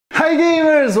Hi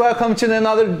gamers! Welcome to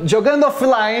another Jogando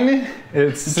offline.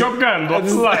 It's Jogando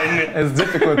offline. It's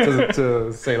difficult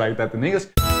to say like that in English.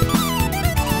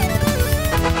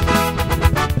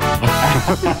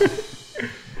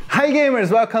 Hi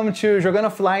gamers! Welcome to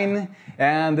Jogando offline,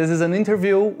 and this is an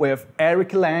interview with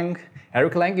Eric Lang.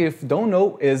 Eric Lang, if you don't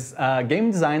know, is a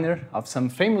game designer of some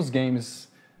famous games.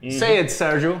 Say it,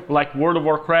 Sergio. Like World of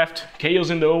Warcraft,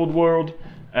 Chaos in the Old World,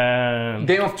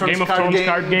 Game of Thrones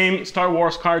Cardgame, Star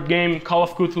Wars Cardgame, Call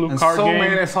of Cthulhu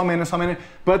Cardgame. So many.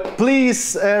 But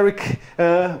please, Eric,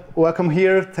 welcome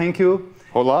here. Thank you.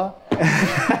 Hola.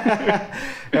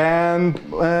 And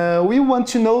we want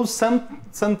to know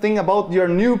something about your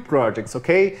new projects,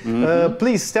 okay?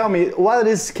 Please tell me, what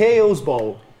is Kaos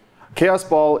Ball? Kaos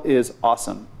Ball is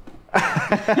awesome.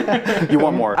 You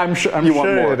want more? I'm sure. You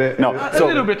want more? No. A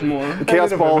little bit more.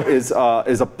 Kaos Ball is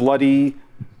a bloody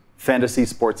fantasy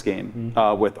sports game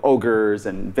with ogres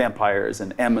and vampires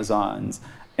and Amazons,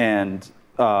 and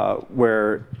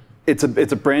where it's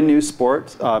a brand new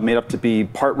sport made up to be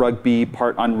part rugby,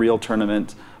 part Unreal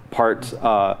Tournament, part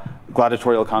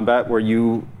gladiatorial combat, where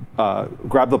you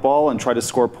grab the ball and try to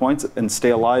score points and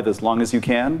stay alive as long as you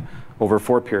can over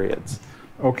 4 periods.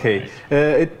 Okay,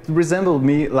 it resembled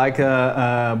me like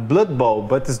a Blood Bowl,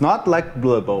 but it's not like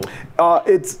Blood Bowl.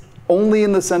 It's only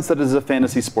in the sense that it is a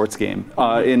fantasy sports game.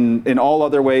 In all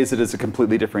other ways, it is a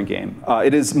completely different game.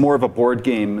 It is more of a board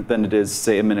game than it is,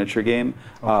 say, a miniature game.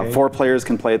 Okay. 4 players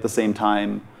can play at the same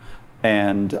time,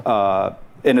 and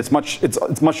it's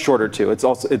much shorter too.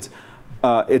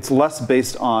 It's less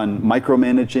based on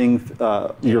micromanaging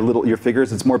your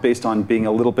figures. It's more based on being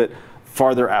a little bit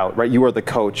farther out, right? You are the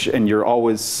coach, and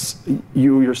you're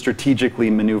strategically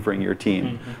maneuvering your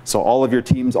team. So all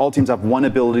teams have one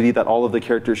ability that all of the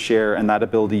characters share, and that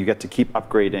ability you get to keep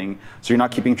upgrading. So you're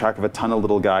not keeping track of a ton of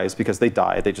little guys because they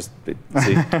die. See,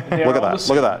 look at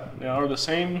that. They are the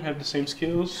same, have the same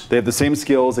skills. They have the same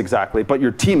skills, exactly, but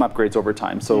your team upgrades over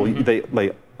time. So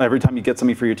every time you get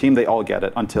something for your team, they all get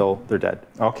it until they're dead.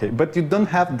 Okay, but you don't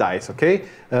have dice, okay?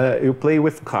 You play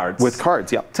with cards. With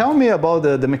cards, yeah. Tell me about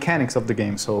the mechanics of the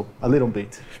game, so a little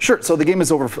bit. Sure, so the game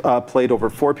is played over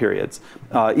 4 periods.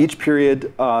 Each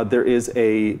period, there's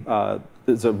a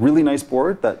really nice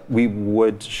board that we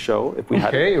would show if we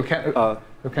had it. Okay,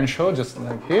 you can show just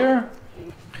like here.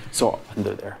 So,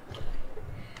 under there.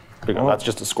 That's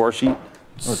just a score sheet.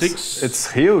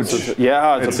 It's huge. It's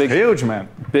a big, huge, man.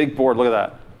 Big board, look at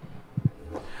that.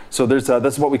 So this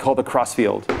is what we call the cross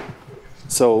field.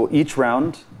 So each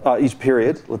round, each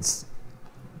period, you guys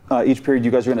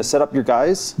are going to set up your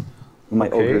guys. My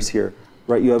ogres here,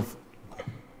 right? You have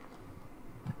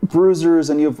bruisers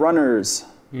and you have runners.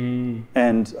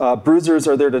 And bruisers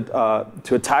are there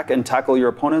to attack and tackle your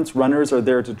opponents. Runners are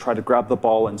there to try to grab the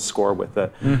ball and score with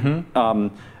it.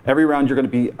 Every round you're going to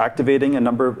be activating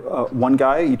one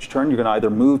guy each turn. You're going to either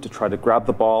move to try to grab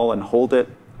the ball and hold it,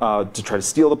 to try to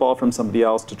steal the ball from somebody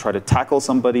else, to try to tackle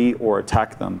somebody or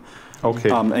attack them.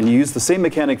 Okay. And you use the same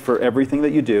mechanic for everything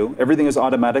that you do. Everything is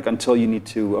automatic until you need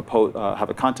to have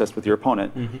a contest with your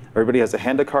opponent. Everybody has a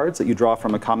hand of cards that you draw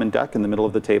from a common deck in the middle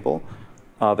of the table.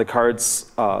 The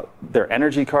cards, they're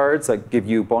energy cards that give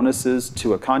you bonuses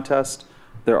to a contest.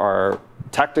 There are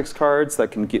tactics cards that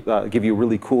can give you a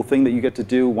really cool thing that you get to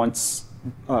do once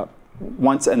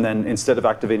and then instead of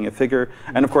activating a figure.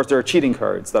 And of course, there are cheating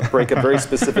cards that break a very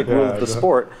specific rule of the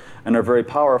sport and are very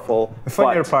powerful. The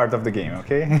funnier part of the game,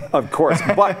 okay? Of course,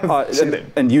 but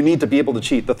and you need to be able to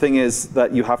cheat. The thing is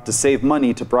that you have to save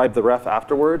money to bribe the ref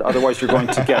afterward, otherwise you're going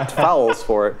to get fouls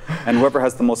for it. And whoever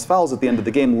has the most fouls at the end of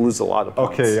the game will lose a lot of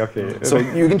points. Okay. So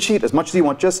you can cheat as much as you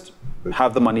want, just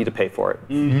have the money to pay for it.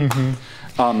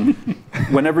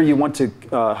 Whenever you want to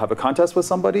have a contest with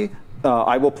somebody,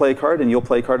 I will play a card and you'll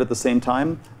play a card at the same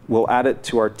time. We'll add it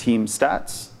to our team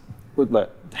stats,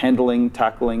 handling,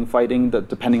 tackling, fighting,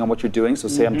 depending on what you're doing. So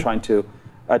say I'm trying to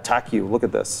attack you. Look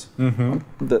at this. I'm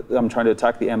trying to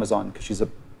attack the Amazon because she's a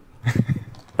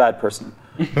bad person.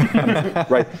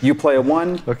 Right. You play a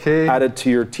 1, added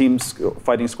to your team's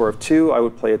fighting score of 2. I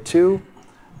would play a 2.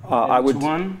 I would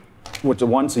 1. With a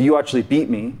 1, so you actually beat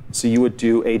me, so you would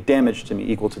do a damage to me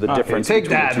equal to the difference between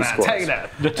the 2 scores. Take that.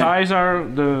 The ties are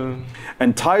the...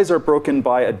 And ties are broken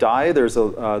by a die. There's a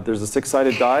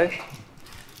 6-sided die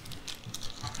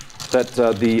that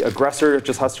the aggressor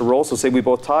just has to roll. So say we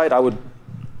both tied, I would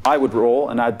I would roll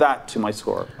and add that to my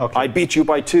score. Okay. I beat you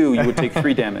by 2, you would take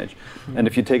 3 damage. And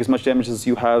if you take as much damage as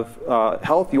you have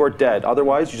health, you are dead.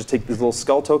 Otherwise, you just take these little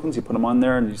skull tokens, you put them on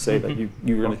there, and you say that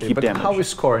you're going to keep damage. But how we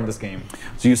score in this game?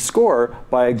 So you score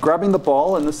by grabbing the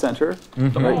ball in the center.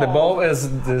 Right. The ball is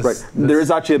this. Right. There is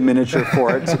actually a miniature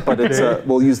for it, but it's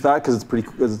we'll use that because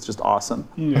it's just awesome.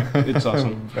 Yeah, it's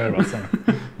awesome. Very awesome.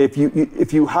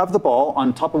 If you have the ball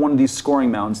on top of one of these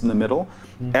scoring mounds in the middle,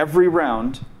 every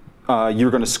round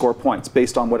you're going to score points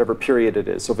based on whatever period it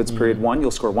is. So if it's period 1, you'll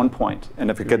score 1 point,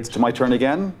 and if it gets to my turn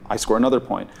again, I score another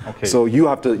point. Okay. So you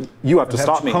have to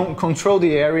stop me. Control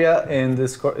the area in the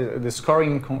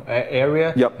scoring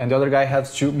area, Yep. and the other guy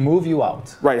has to move you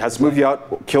out. Right, has to move you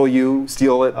out, kill you,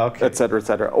 steal it, Okay. et cetera, et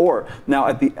cetera. Or now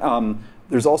at the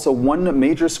there's also one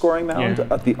major scoring mound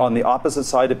on the opposite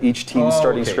side of each team's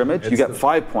starting scrimmage. You get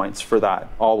 5 points for that,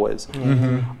 always.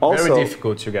 Also, Very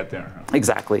difficult to get there.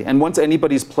 Exactly. And once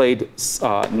anybody's played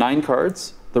 9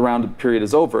 cards, the round period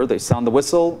is over. They sound the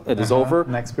whistle. It is over.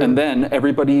 Next period. And then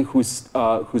everybody whose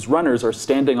runners are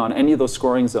standing on any of those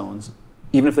scoring zones,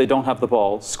 even if they don't have the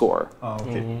ball, score. Oh,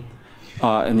 okay.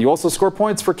 And you also score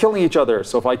points for killing each other.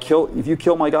 So if you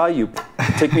kill my guy, you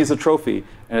take me as a trophy.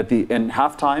 And at the end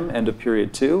halftime, end of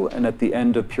period 2, and at the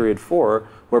end of period 4,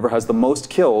 whoever has the most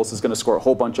kills is going to score a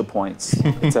whole bunch of points,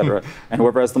 etc. And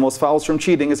whoever has the most fouls from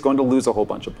cheating is going to lose a whole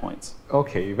bunch of points.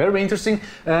 Okay, very interesting.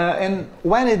 And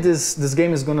when this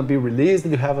game is going to be released?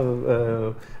 Did you have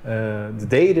the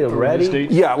date already?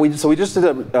 Yeah, we just did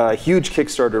a huge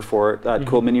Kickstarter for it,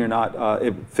 Cool Mini or Not.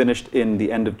 It finished in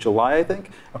the end of July, I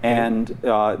think, and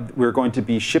we're going to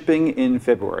be shipping in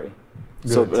February.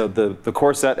 Good. So the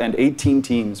core set and 18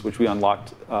 teams, which we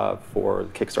unlocked for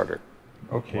Kickstarter.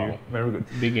 Okay, wow. Very good.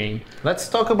 Big game. Let's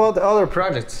talk about the other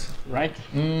projects. Right.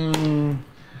 We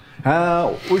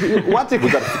got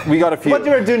a few. What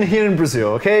you're doing here in Brazil,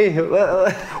 okay?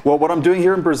 Well, what I'm doing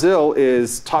here in Brazil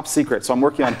is top secret. So I'm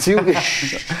working on 2.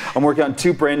 I'm working on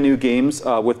 2 brand new games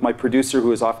with my producer,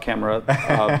 who is off camera.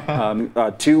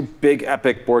 2 big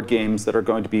epic board games that are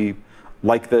going to be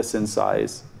like this in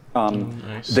size.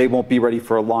 Nice. They won't be ready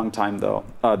for a long time, though.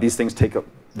 These things take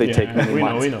many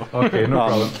months. We know. Okay, no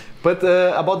problem. But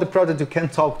about the project, you can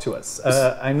talk to us.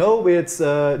 I know it's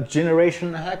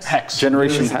Generation Hex.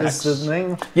 Generation Hex. Is the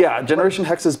name? Yeah, Generation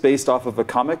Hex is based off of a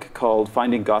comic called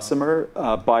Finding Gossamer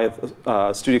by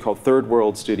a studio called Third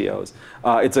World Studios.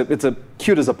 It's a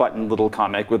cute as a button little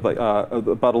comic with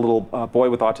about a little boy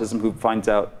with autism who finds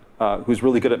out who's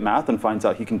really good at math and finds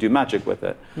out he can do magic with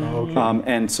it. Okay.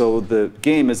 And so the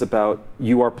game is about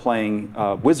you are playing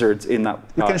wizards in that.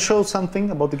 You can show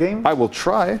something about the game? I will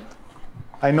try.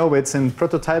 I know it's in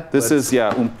prototype. This is,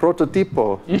 un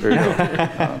prototipo.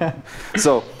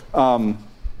 So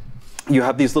you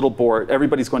have these little boards.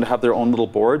 Everybody's going to have their own little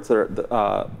boards that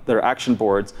are action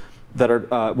boards that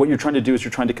are, what you're trying to do is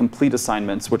you're trying to complete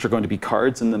assignments, which are going to be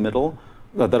cards in the middle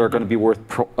that are going to be worth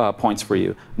points for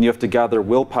you. And you have to gather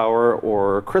willpower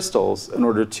or crystals in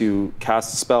order to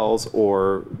cast spells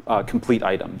or complete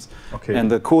items. Okay. And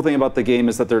the cool thing about the game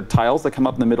is that there are tiles that come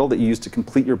up in the middle that you use to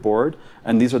complete your board,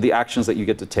 and these are the actions that you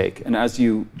get to take. And as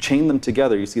you chain them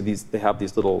together, you see they have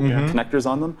these little connectors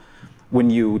on them. When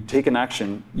you take an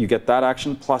action, you get that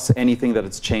action plus anything that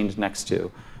it's chained next to.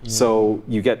 So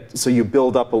you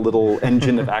build up a little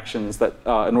engine of actions that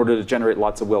in order to generate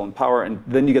lots of will and power, and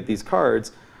then you get these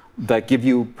cards that give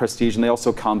you prestige, and they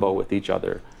also combo with each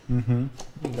other.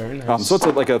 Very nice. So it's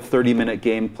like a 30-minute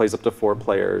game, plays up to 4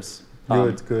 players.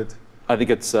 Good. I think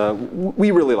it's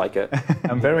we really like it.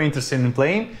 I'm very interested in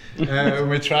playing.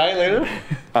 We'll try later.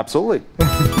 Absolutely.